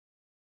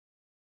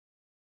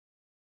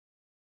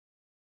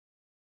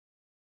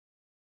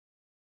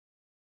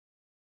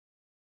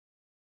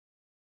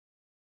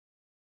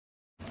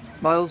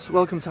Miles,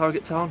 welcome to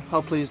Harrogate Town.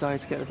 How pleased are you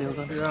to get the deal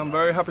done? Yeah, I'm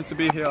very happy to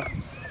be here.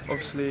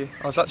 Obviously,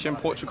 I was actually in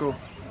Portugal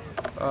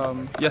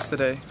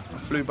yesterday. I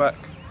flew back.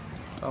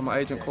 My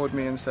agent called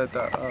me and said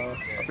that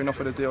I've been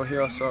offered a deal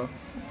here, so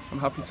I'm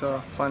happy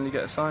to finally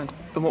get it signed.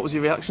 And what was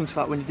your reaction to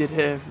that when you did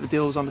hear the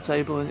deal was on the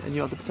table and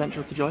you had the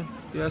potential to join?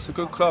 Yeah, it's a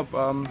good club.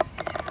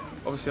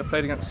 Obviously, I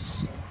played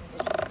against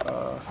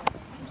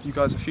you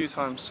guys a few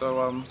times,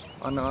 so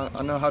I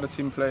know how the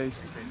team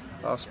plays.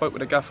 I spoke with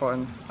the gaffer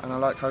and I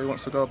like how he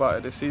wants to go about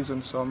it this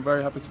season, so I'm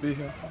very happy to be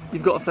here.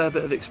 You've got a fair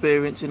bit of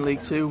experience in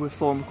League Two with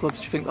former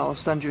clubs. Do you think that'll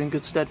stand you in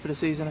good stead for the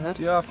season ahead?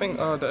 Yeah, I think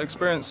the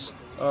experience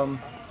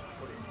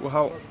will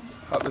help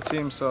the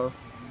team, so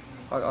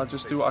I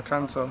just do what I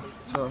can to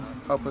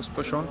help us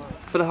push on.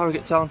 For the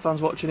Harrogate Town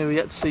fans watching who are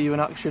yet to see you in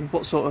action,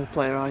 what sort of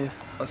player are you?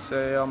 I'd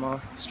say I'm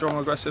a strong,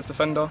 aggressive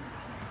defender,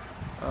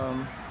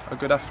 a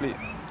good athlete,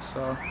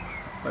 so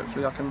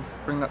hopefully I can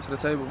bring that to the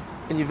table.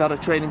 And you've had a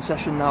training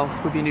session now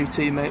with your new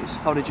teammates.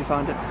 How did you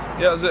find it?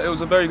 Yeah, it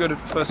was a very good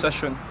first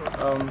session,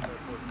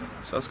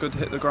 so it's good to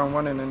hit the ground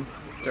running and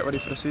get ready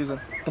for the season.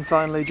 And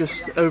finally,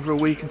 just over a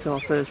week until our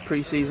first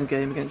pre-season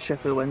game against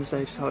Sheffield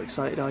Wednesday. Just how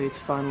excited are you to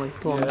finally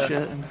pull on the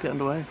shirt and get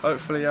underway?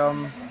 Hopefully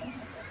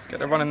get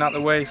the running out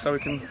the way so we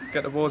can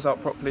get the balls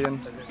out properly and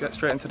get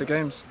straight into the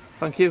games.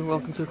 Thank you,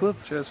 welcome to the club.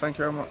 Cheers, thank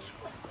you very much.